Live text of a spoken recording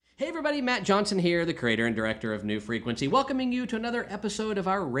Hey everybody, Matt Johnson here, the creator and director of New Frequency, welcoming you to another episode of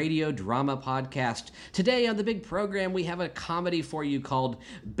our radio drama podcast. Today on the big program, we have a comedy for you called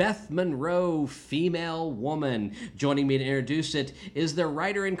Beth Monroe, Female Woman. Joining me to introduce it is the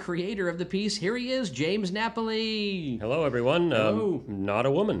writer and creator of the piece. Here he is, James Napoli. Hello everyone. Hello. Not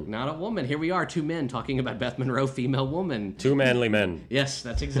a woman. Not a woman. Here we are, two men talking about Beth Monroe, Female Woman. Two manly men. Yes,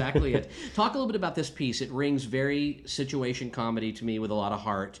 that's exactly it. Talk a little bit about this piece. It rings very situation comedy to me with a lot of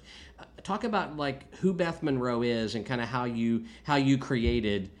heart. Talk about like who Beth Monroe is and kind of how you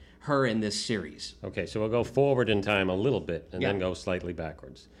created her in this series. Okay, so we'll go forward in time a little bit and then go slightly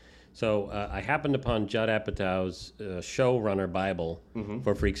backwards. So I happened upon Judd Apatow's showrunner Bible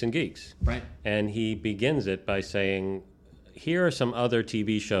for Freaks and Geeks. Right. And he begins it by saying, here are some other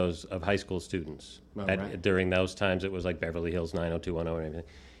TV shows of high school students. During those times, it was like Beverly Hills 90210 and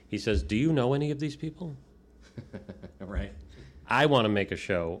everything. He says, do you know any of these people? Right. I want to make a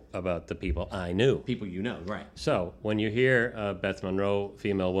show about the people I knew. People you know, right. So when you hear Beth Monroe,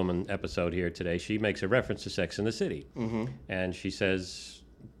 Female Woman episode here today, she makes a reference to Sex and the City. Mm-hmm. And she says,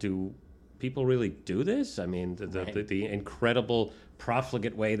 do people really do this? I mean, the incredible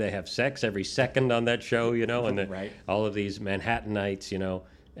profligate way they have sex every second on that show, you know, and all of these Manhattanites, you know.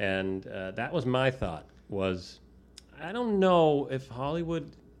 And that was my thought, was I don't know if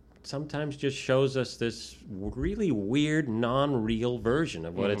Hollywood sometimes just shows us this really weird, non-real version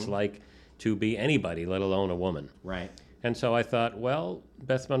of what it's like to be anybody, let alone a woman. Right. And so I thought, well,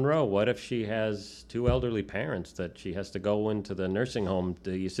 Beth Monroe, what if she has two elderly parents that she has to go into the nursing home,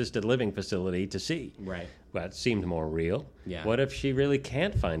 the assisted living facility to see? Right. Well, that seemed more real. Yeah. What if she really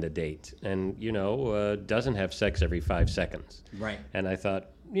can't find a date and, doesn't have sex every 5 seconds? Right. And I thought,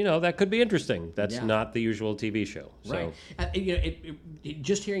 that could be interesting. That's not the usual TV show. So. Right.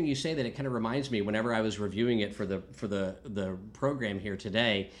 Just hearing you say that, it kind of reminds me, whenever I was reviewing it for the program here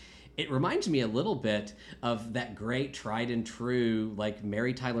today, it reminds me a little bit of that great tried and true, like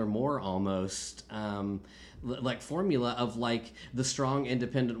Mary Tyler Moore almost, like formula of like the strong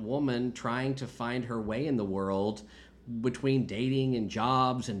independent woman trying to find her way in the world between dating and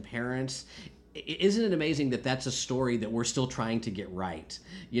jobs and parents. Isn't it amazing that that's a story that we're still trying to get right,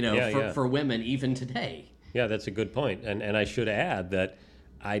 for women even today? Yeah, that's a good point. And I should add that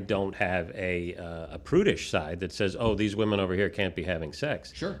I don't have a prudish side that says, oh, these women over here can't be having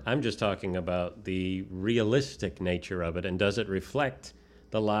sex. Sure. I'm just talking about the realistic nature of it, and does it reflect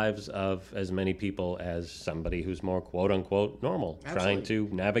the lives of as many people as somebody who's more quote-unquote normal, trying to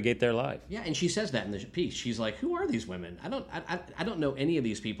navigate their life. Yeah, and she says that in the piece. She's like, who are these women? I don't know any of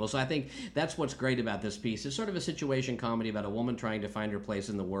these people. So I think that's what's great about this piece. It's sort of a situation comedy about a woman trying to find her place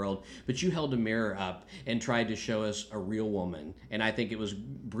in the world, but you held a mirror up and tried to show us a real woman. And I think it was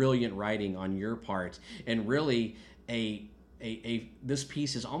brilliant writing on your part, and really this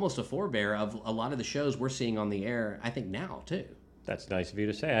piece is almost a forebear of a lot of the shows we're seeing on the air, I think, now, too. That's nice of you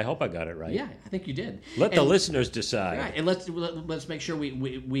to say. I hope I got it right. Yeah, I think you did. Let the listeners decide. Right, and let's make sure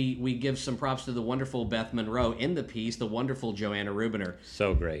we give some props to the wonderful Beth Monroe in the piece, the wonderful Joanna Rubiner.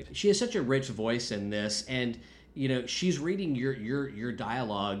 So great. She has such a rich voice in this, and she's reading your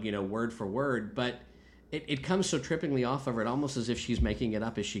dialogue, word for word, but it comes so trippingly off of her, almost as if she's making it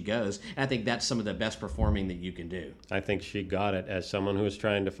up as she goes. And I think that's some of the best performing that you can do. I think she got it as someone who is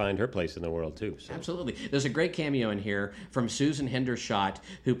trying to find her place in the world, too. So. Absolutely. There's a great cameo in here from Susan Hendershot,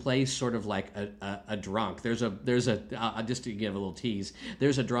 who plays sort of like a drunk. There's a just to give a little tease,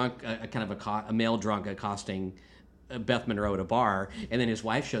 there's a drunk, a male drunk accosting Beth Monroe at a bar, and then his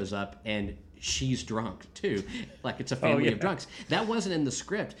wife shows up, and she's drunk, too. Like it's a family of drunks. That wasn't in the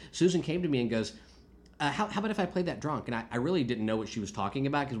script. Susan came to me and goes, how about if I played that drunk? And I really didn't know what she was talking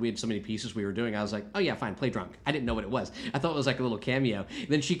about because we had so many pieces we were doing. I was like, oh yeah, fine, play drunk. I didn't know what it was. I thought it was like a little cameo.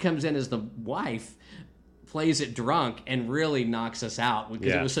 Then she comes in as the wife, plays it drunk, and really knocks us out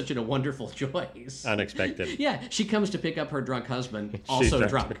because it was such a wonderful choice. Unexpected. Yeah, she comes to pick up her drunk husband, also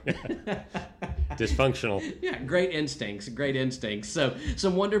drunk. Dysfunctional. Yeah, great instincts. So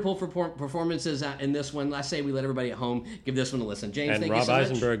some wonderful performances in this one. I say we let everybody at home give this one a listen. James, and thank Rob you so much.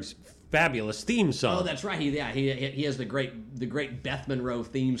 Eisenberg's fabulous theme song. Oh, that's right. He has the great Beth Monroe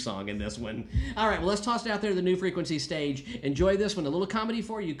theme song in this one. All right, well, let's toss it out there to the New Frequency stage. Enjoy this one, a little comedy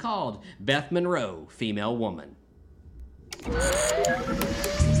for you called Beth Monroe, Female Woman. It's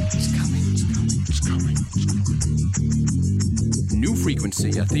coming. New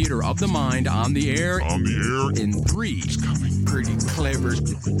Frequency, a theater of the mind, on the air. In 3. It's coming. Pretty clever.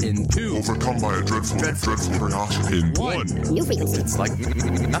 In 2. Overcome by a dreadful curiosity. In 1. New Frequency. It's like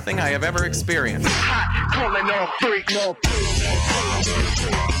nothing I have ever experienced. Calling all freak, no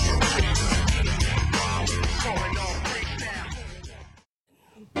freak.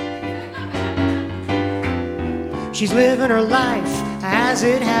 She's living her life as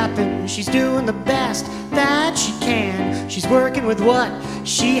it happened. She's doing the best that she can. She's working with what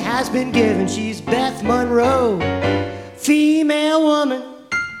she has been given. She's Beth Monroe, female woman.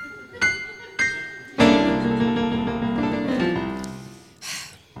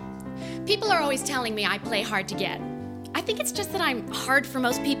 People are always telling me I play hard to get. I think it's just that I'm hard for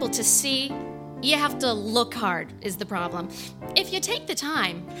most people to see. You have to look hard is the problem. If you take the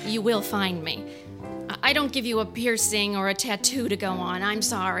time, you will find me. I don't give you a piercing or a tattoo to go on, I'm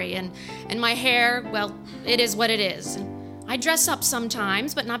sorry. And my hair, well, it is what it is. I dress up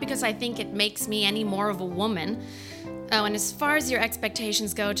sometimes, but not because I think it makes me any more of a woman. Oh, and as far as your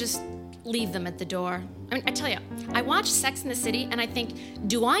expectations go, just leave them at the door. I mean, I tell you, I watch Sex and the City and I think,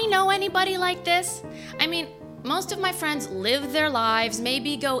 do I know anybody like this? I mean, most of my friends live their lives,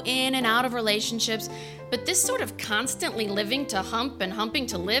 maybe go in and out of relationships, but this sort of constantly living to hump and humping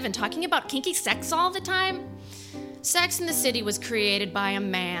to live and talking about kinky sex all the time? Sex and the City was created by a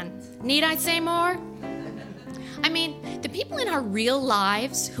man. Need I say more? I mean, the people in our real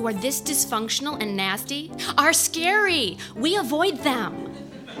lives who are this dysfunctional and nasty are scary. We avoid them.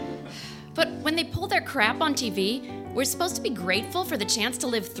 But when they pull their crap on TV, we're supposed to be grateful for the chance to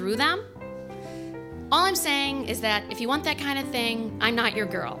live through them? All I'm saying is that if you want that kind of thing, I'm not your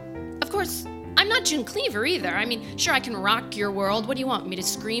girl. Of course, I'm not June Cleaver either. I mean, sure, I can rock your world. What do you want me to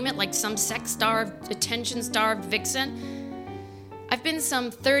scream it like some sex-starved, attention-starved vixen? I've been some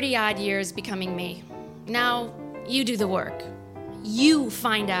 30-odd years becoming me. Now, you do the work. You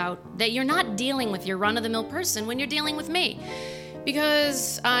find out that you're not dealing with your run-of-the-mill person when you're dealing with me.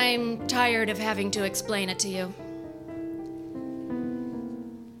 Because I'm tired of having to explain it to you.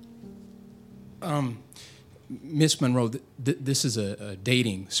 Miss Monroe, this is a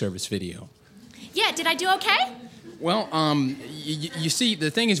dating service video. Yeah, did I do okay? Well, you see, the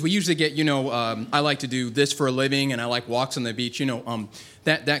thing is, we usually get, I like to do this for a living, and I like walks on the beach,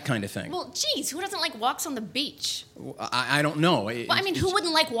 that kind of thing. Well, geez, who doesn't like walks on the beach? I don't know. Who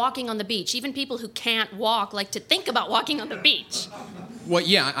wouldn't like walking on the beach? Even people who can't walk like to think about walking on the beach. Well,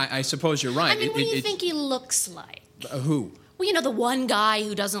 yeah, I suppose you're right. I mean, what do you think he looks like? Who? Well, the one guy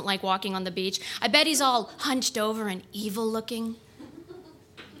who doesn't like walking on the beach. I bet he's all hunched over and evil looking.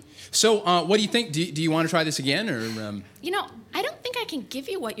 So, what do you think? Do you want to try this again, or? I don't think I can give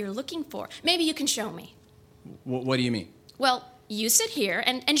you what you're looking for. Maybe you can show me. What do you mean? Well, you sit here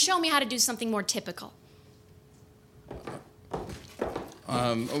and show me how to do something more typical.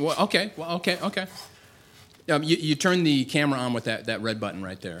 Okay. You turn the camera on with that red button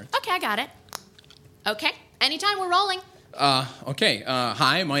right there. Okay, I got it. Okay, anytime, we're rolling. Okay.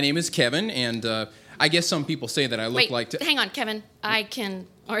 Hi, my name is Kevin, and I guess some people say that I look like... Hang on, Kevin. I can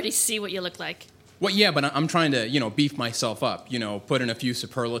already see what you look like. Well, yeah, but I'm trying to, beef myself up, put in a few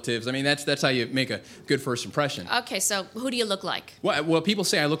superlatives. I mean, that's how you make a good first impression. Okay, so who do you look like? Well, people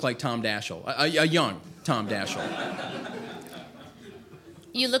say I look like Tom Daschle, a young Tom Daschle.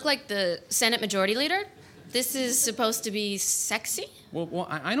 You look like the Senate Majority Leader? This is supposed to be sexy? Well,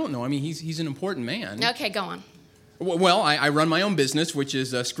 I don't know. I mean, he's an important man. Okay, go on. Well, I run my own business, which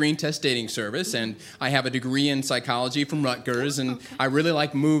is a screen test dating service, and I have a degree in psychology from Rutgers, and I really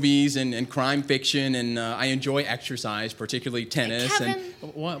like movies and crime fiction, and I enjoy exercise, particularly tennis. Kevin,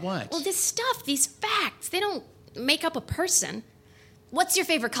 and what? Well, this stuff, these facts, they don't make up a person. What's your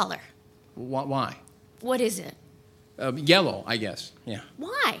favorite color? Why? What is it? Yellow, I guess. Yeah.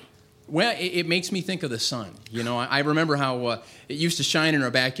 Why? Well, it makes me think of the sun. I remember how it used to shine in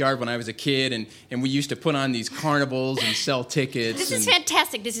our backyard when I was a kid, and we used to put on these carnivals and sell tickets. This is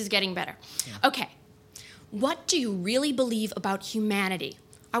fantastic. This is getting better. Yeah. Okay. What do you really believe about humanity?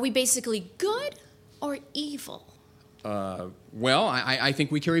 Are we basically good or evil? Well, I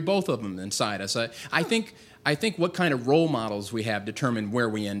think we carry both of them inside us. I think what kind of role models we have determine where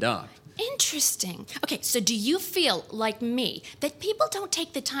we end up. Interesting. Okay, so do you feel, like me, that people don't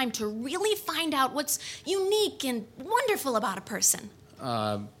take the time to really find out what's unique and wonderful about a person?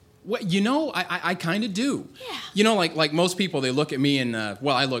 Well, I kind of do. Yeah. Like most people, they look at me and,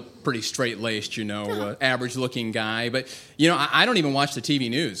 I look pretty straight-laced, average-looking guy. But, I don't even watch the TV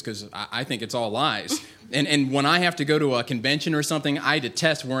news because I think it's all lies. And when I have to go to a convention or something, I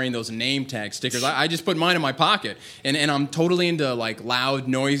detest wearing those name tag stickers. I just put mine in my pocket. And I'm totally into, loud,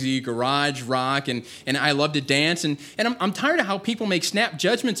 noisy garage rock, and I love to dance. And I'm tired of how people make snap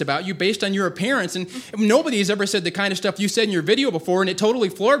judgments about you based on your appearance. And nobody has ever said the kind of stuff you said in your video before, and it totally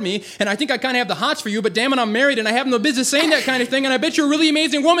floored me. And I think I kind of have the hots for you, but damn it, I'm married, and I have no business saying that kind of thing. And I bet you're a really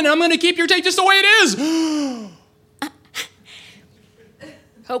amazing woman, and I'm going to keep your tape just the way it is.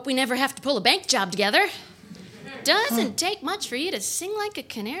 Hope we never have to pull a bank job together. Doesn't take much for you to sing like a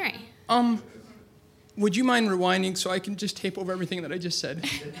canary. would you mind rewinding so I can just tape over everything that I just said?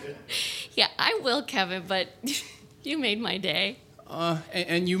 Yeah, I will, Kevin, but you made my day.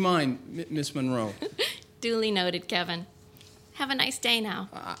 And you mind, Miss Monroe? Duly noted, Kevin. Have a nice day now.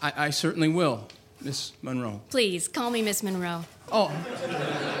 I certainly will, Miss Monroe. Please, call me Miss Monroe. Oh,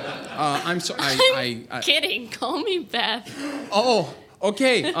 I'm sorry. I'm kidding. Call me Beth. Oh,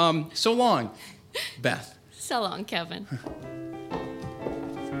 okay. So long, Beth. So long, Kevin.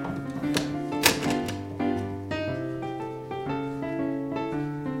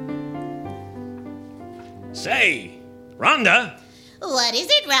 Say, Rhonda. What is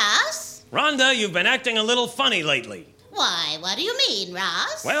it, Ross? Rhonda, you've been acting a little funny lately. Why, what do you mean,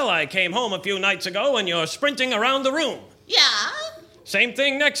 Ross? Well, I came home a few nights ago and you're sprinting around the room. Yeah? Same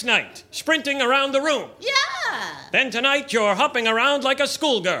thing next night, sprinting around the room. Yeah. Then tonight you're hopping around like a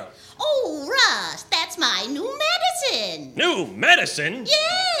schoolgirl. Oh, Ross, that's my new medicine. New medicine?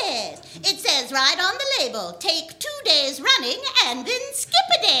 Yes. It says right on the label, take 2 days running and then skip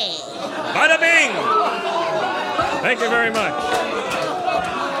a day. Bada bing! Thank you very much.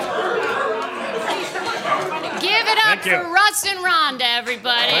 Give it up Thank you. for Russ and Rhonda,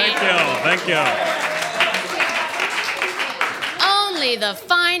 everybody. Thank you. Only the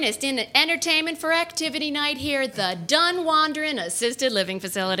finest in entertainment for activity night here at the Dun Wandering Assisted Living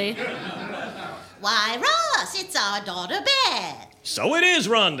Facility. Why, Ross, it's our daughter Beth. So it is,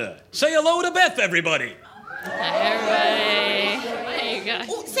 Rhonda. Say hello to Beth, everybody. Everybody. There you go.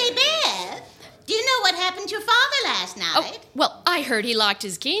 Oh, say, Beth, do you know what happened to your father last night? Oh, well, I heard he locked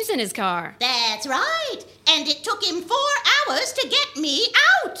his keys in his car. That's right. And it took him 4 hours to get me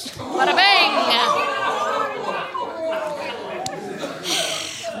out. Bada bing!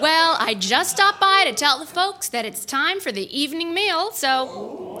 Well, I just stopped by to tell the folks that it's time for the evening meal,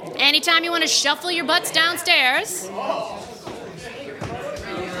 so anytime you want to shuffle your butts downstairs.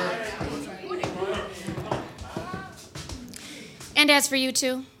 And as for you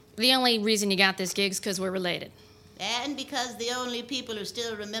two, the only reason you got this gig is because we're related. And because the only people who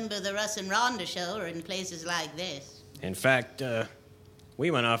still remember the Russ and Rhonda show are in places like this. In fact,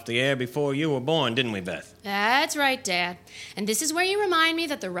 we went off the air before you were born, didn't we, Beth? That's right, Dad. And this is where you remind me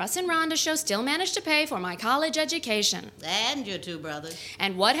that the Russ and Rhonda show still managed to pay for my college education. And your 2 brothers.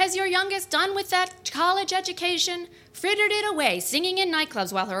 And what has your youngest done with that college education? Frittered it away, singing in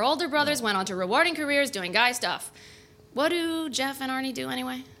nightclubs while her older brothers went on to rewarding careers doing guy stuff. What do Jeff and Arnie do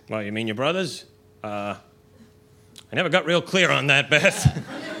anyway? Well, you mean your brothers? I never got real clear on that, Beth.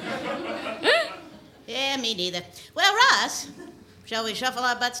 Yeah, me neither. Well, Russ, shall we shuffle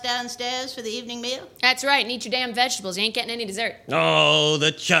our butts downstairs for the evening meal? That's right, and eat your damn vegetables. You ain't getting any dessert. Oh,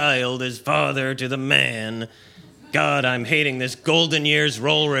 the child is father to the man. God, I'm hating this golden years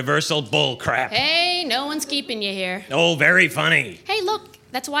role reversal bull crap. Hey, no one's keeping you here. Oh, very funny. Hey, look,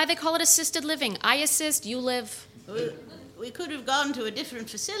 that's why they call it assisted living. I assist, you live. We could have gone to a different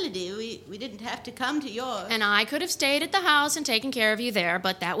facility. We didn't have to come to yours. And I could have stayed at the house and taken care of you there,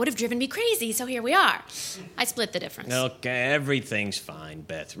 but that would have driven me crazy, so here we are. I split the difference. Okay, everything's fine,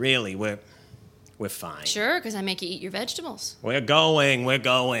 Beth. Really, we're fine. Sure, because I make you eat your vegetables. We're going.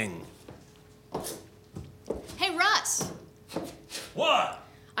 Hey, Russ. What?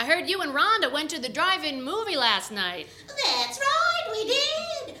 I heard you and Rhonda went to the drive-in movie last night. That's right, we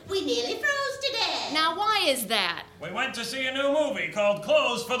did. We nearly froze to death. Now, why is that? We went to see a new movie called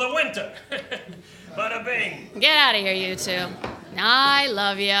Clothes for the Winter. Bada bing. Get out of here, you two. I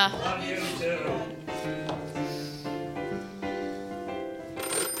love ya. Love you too.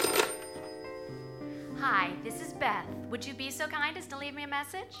 Hi, this is Beth. Would you be so kind as to leave me a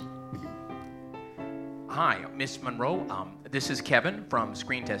message? Hi, Miss Monroe. This is Kevin from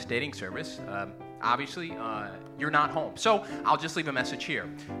Screen Test Dating Service. Obviously, you're not home, so I'll just leave a message here.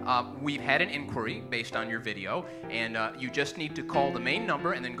 We've had an inquiry based on your video, and you just need to call the main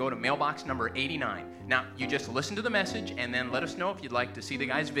number and then go to mailbox number 89. Now, you just listen to the message and then let us know if you'd like to see the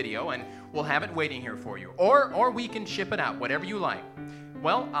guy's video, and we'll have it waiting here for you. Or we can ship it out, whatever you like.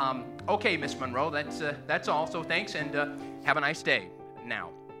 Well, okay, Miss Monroe, that's all. So thanks, and have a nice day.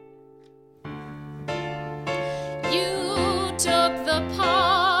 Now. You took the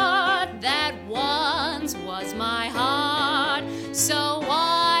part that once was my heart, so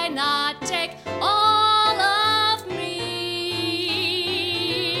why not take all of me?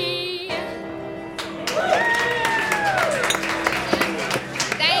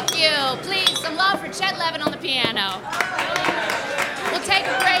 Thank you. Please, some love for Chet Levin on the piano. We'll take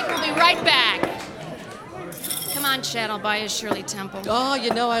a break. We'll be right back. Come on, Chet, I'll buy you Shirley Temple. Oh,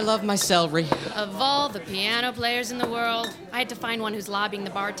 you know I love my celery. Of all the piano players in the world, I had to find one who's lobbying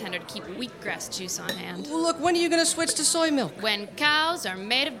the bartender to keep wheatgrass juice on hand. Well, look, when are you going to switch to soy milk? When cows are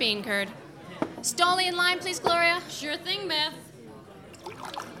made of bean curd. Stoli in line, please, Gloria. Sure thing, Beth.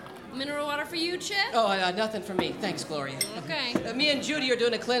 Mineral water for you, Chet? Oh, nothing for me. Thanks, Gloria. Okay. Me and Judy are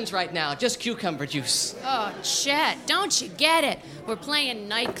doing a cleanse right now. Just cucumber juice. Oh, Chet, don't you get it? We're playing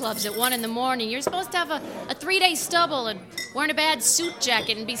nightclubs at 1 a.m. You're supposed to have a 3-day stubble and wearing a bad suit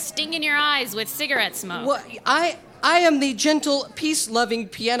jacket and be stinging your eyes with cigarette smoke. Well, I am the gentle, peace-loving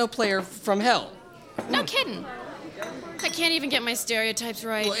piano player from hell. No kidding. I can't even get my stereotypes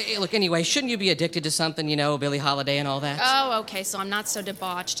right. Well, look, anyway, shouldn't you be addicted to something, Billie Holiday and all that? Oh, okay, so I'm not so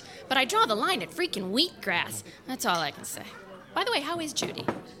debauched. But I draw the line at freaking wheatgrass. That's all I can say. By the way, how is Judy?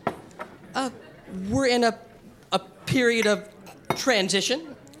 We're in a period of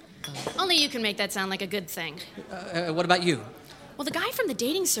transition. Only you can make that sound like a good thing. What about you? Well, the guy from the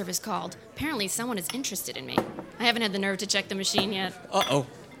dating service called. Apparently someone is interested in me. I haven't had the nerve to check the machine yet. Uh-oh.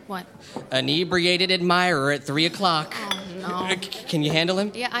 What? Inebriated admirer at 3 o'clock. Oh, no. Can you handle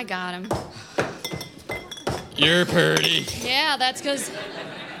him? Yeah, I got him. You're pretty. Yeah, that's because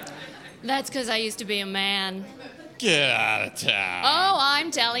I used to be a man. Get out of town. Oh,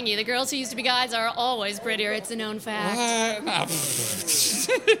 I'm telling you, the girls who used to be guys are always prettier. It's a known fact.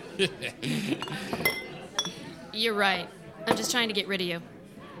 You're right. I'm just trying to get rid of you.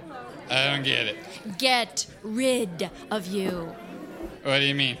 I don't get it. Get rid of you. What do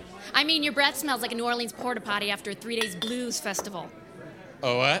you mean? I mean, your breath smells like a New Orleans porta potty after a 3-day blues festival.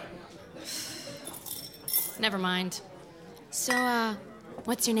 Oh, what? Never mind. So,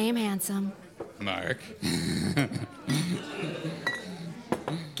 what's your name, handsome? Mark.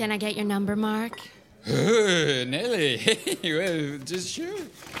 Can I get your number, Mark? Oh, Nelly. Well, just sure.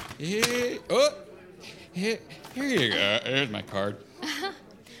 Here. Oh, here you go. There's my card.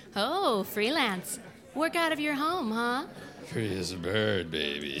 Oh, freelance. Work out of your home, huh? Free as a bird,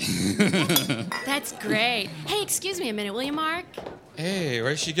 baby. That's great. Hey, excuse me a minute, will you, Mark? Hey,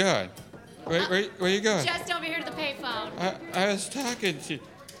 where's she going? Where you going? Just over here to the payphone. I was talking to...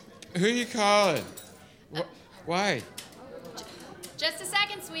 Who are you calling? Why? Just a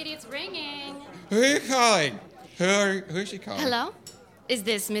second, sweetie. It's ringing. Who are you calling? Who is she calling? Hello? Is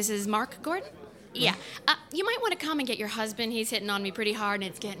this Mrs. Mark Gordon? Yeah. You might want to come and get your husband. He's hitting on me pretty hard, and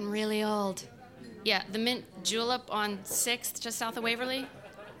it's getting really old. Yeah, the mint julep on 6th, just south of Waverly.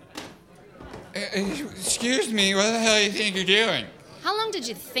 Excuse me, what the hell do you think you're doing? How long did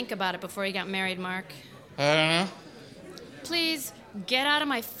you think about it before you got married, Mark? I don't know. Please, get out of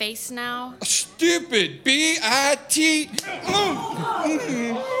my face now. Stupid! B-I-T...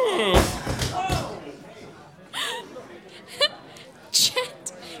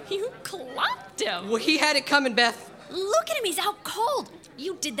 Chet, you clocked him. Well, he had it coming, Beth. Look at him, he's out cold.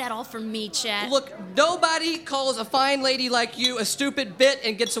 You did that all for me, Chet. Look, nobody calls a fine lady like you a stupid bit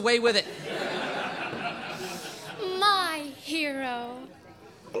and gets away with it. My hero.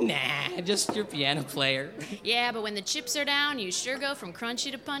 Nah, just your piano player. Yeah, but when the chips are down, you sure go from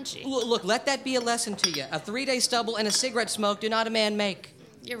crunchy to punchy. Look, let that be a lesson to you. A 3-day stubble and a cigarette smoke do not a man make.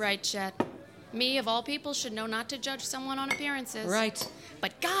 You're right, Chet. Me, of all people, should know not to judge someone on appearances. Right.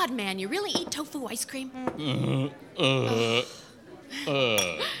 But God, man, you really eat tofu ice cream?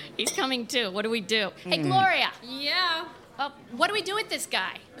 He's coming too. What do we do? Hey, Gloria. Yeah. What do we do with this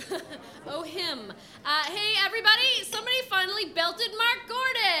guy? Oh, him. Hey, everybody, somebody finally belted Mark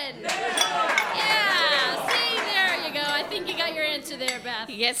Gordon. Yeah, see, there you go. I think you got your answer there, Beth.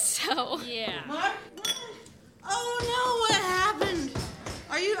 Yes, so. Yeah. Mark? Oh no, what happened?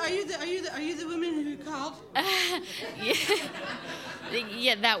 Are you the woman who called?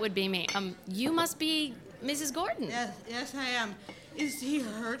 Yeah, that would be me. You must be Mrs. Gordon. Yes, I am. Is he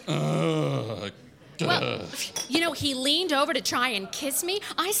hurt? Well, he leaned over to try and kiss me.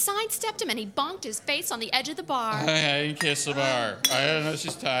 I sidestepped him, and he bonked his face on the edge of the bar. I didn't kiss the bar. I don't know what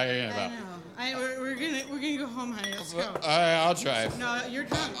she's talking about. I know. We're gonna go home, honey. Let's go. I'll drive. No, you're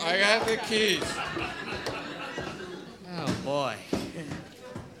done. I got the keys. Oh, boy.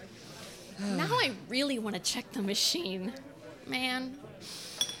 Now I really want to check the machine. Man,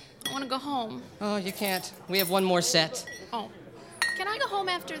 I want to go home. Oh, you can't. We have one more set. Oh, can I go home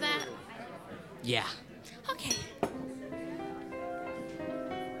after that? Yeah. Okay.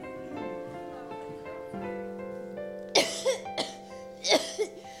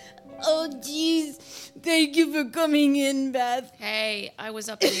 Oh, jeez. Thank you for coming in, Beth. Hey, I was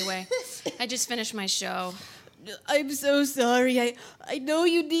up anyway. I just finished my show. I'm so sorry. I know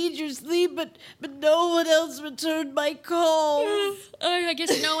you need your sleep, but no one else returned my calls. I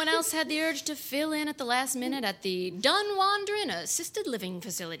guess no one else had the urge to fill in at the last minute at the Done Wandering Assisted Living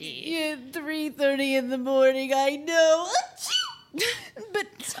Facility. Yeah, 3:30 in the morning, I know. But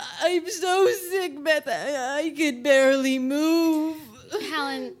I'm so sick, Beth. I could barely move.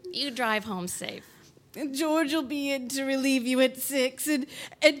 Helen, you drive home safe. And George will be in to relieve you at 6, and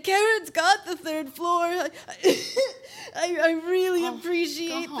Karen's got the 3rd floor. I really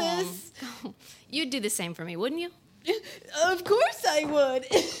appreciate go this. Home. You'd do the same for me, wouldn't you? Of course I would.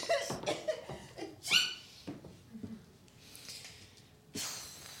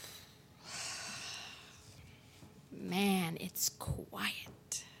 Man, it's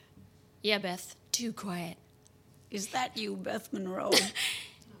quiet. Yeah, Beth, too quiet. Is that you, Beth Monroe?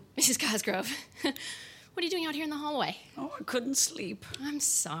 Mrs. Cosgrove, what are you doing out here in the hallway? Oh, I couldn't sleep. I'm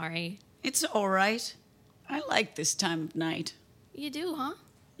sorry. It's all right. I like this time of night. You do, huh?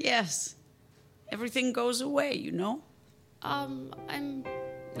 Yes. Everything goes away, you know? I'm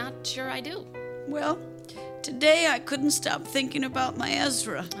not sure I do. Well, today I couldn't stop thinking about my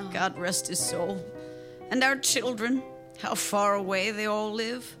Ezra, God rest his soul, and our children, how far away they all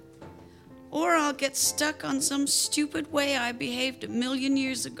live. Or I'll get stuck on some stupid way I behaved 1,000,000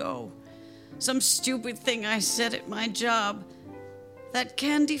 years ago. Some stupid thing I said at my job. That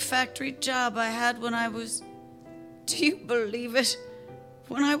candy factory job I had when I was, do you believe it?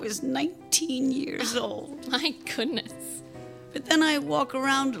 When I was 19 years old. My goodness. But then I walk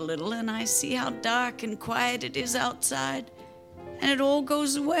around a little and I see how dark and quiet it is outside. And it all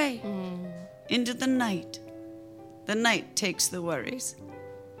goes away. Into the night. The night takes the worries.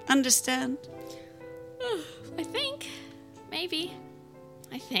 Understand? I think. Maybe.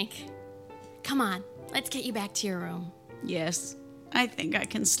 I think. Come on, let's get you back to your room. Yes, I think I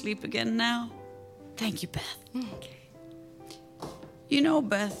can sleep again now. Thank you, Beth. Okay. You know,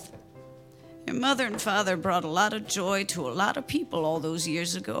 Beth, your mother and father brought a lot of joy to a lot of people all those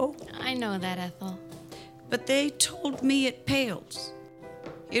years ago. I know that, Ethel. But they told me it pales.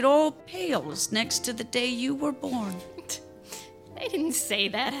 It all pales next to the day you were born. They didn't say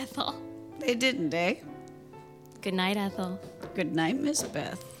that, Ethel. They didn't, eh? Good night, Ethel. Good night, Miss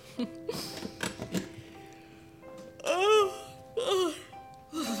Beth.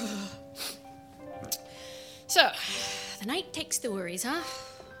 So, the night takes the worries, huh?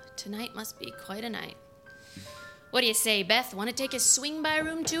 Tonight must be quite a night. What do you say, Beth? Want to take a swing by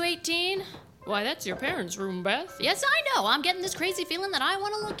room 218? Why, that's your parents' room, Beth. Yes, I know. I'm getting this crazy feeling that I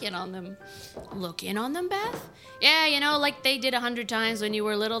want to look in on them. Look in on them, Beth? Yeah, you know, like they did 100 times when you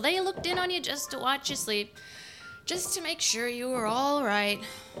were little. They looked in on you just to watch you sleep. Just to make sure you were all right.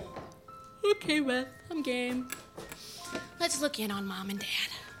 Okay, Beth. I'm game. Let's look in on Mom and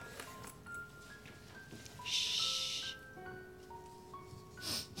Dad. Shh.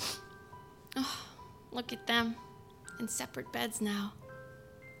 Oh, look at them. In separate beds now.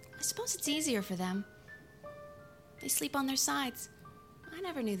 I suppose it's easier for them. They sleep on their sides. I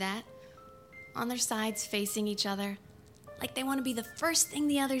never knew that. On their sides, facing each other. Like they want to be the first thing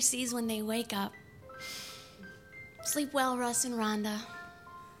the other sees when they wake up. Sleep well, Russ and Rhonda.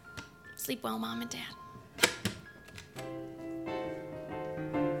 Sleep well, Mom and Dad.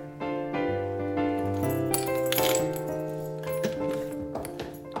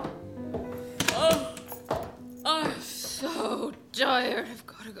 I'm so tired. I've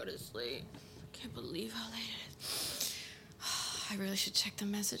got to go to sleep. I can't believe how late it is. I really should check the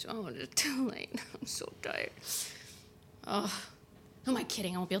message. Oh, it's too late. I'm so tired. Oh, who am I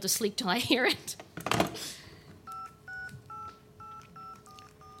kidding? I won't be able to sleep till I hear it.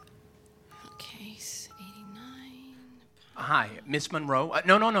 Okay, 89. Hi, Miss Monroe.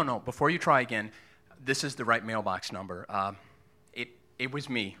 No. Before you try again, this is the right mailbox number. It was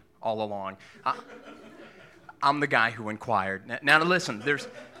me all along. I'm the guy who inquired. Now listen,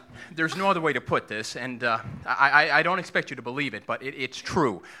 there's no other way to put this, and I don't expect you to believe it, but it's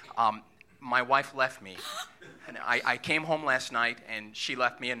true. My wife left me. And I came home last night, and she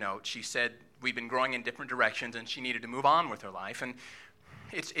left me a note. She said we've been growing in different directions, and she needed to move on with her life. And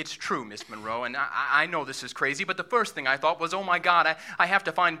it's true, Miss Monroe, and I know this is crazy, but the first thing I thought was, oh, my God, I have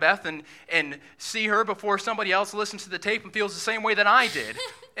to find Beth and see her before somebody else listens to the tape and feels the same way that I did.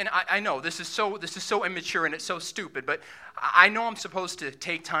 And I know this is so immature and it's so stupid, but I know I'm supposed to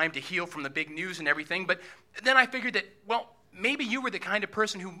take time to heal from the big news and everything, but then I figured that, well, maybe you were the kind of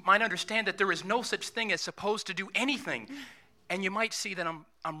person who might understand that there is no such thing as supposed to do anything. And you might see that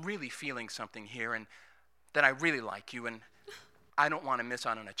I'm really feeling something here and that I really like you, and I don't want to miss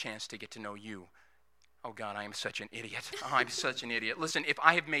out on a chance to get to know you. Oh, God, I am such an idiot. Oh, I'm such an idiot. Listen, if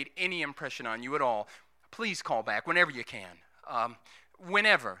I have made any impression on you at all, please call back whenever you can.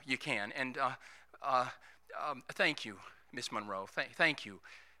 Whenever you can. And thank you, Miss Monroe. Thank you,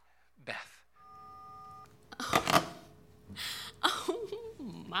 Beth. Oh,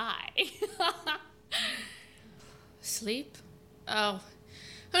 my. Sleep? Oh,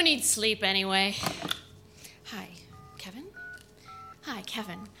 who needs sleep anyway? Hi, Kevin? Hi,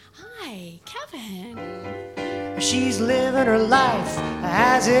 Kevin. Hi, Kevin. She's living her life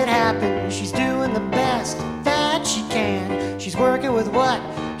as it happens. She's doing the best that she can. She's working with what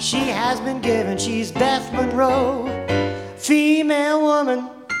she has been given. She's Beth Monroe, female woman.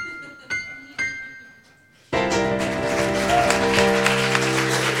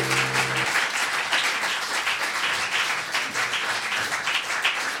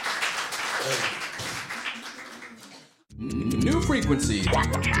 New Frequency.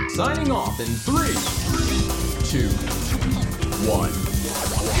 Signing off in 3, 2, 1.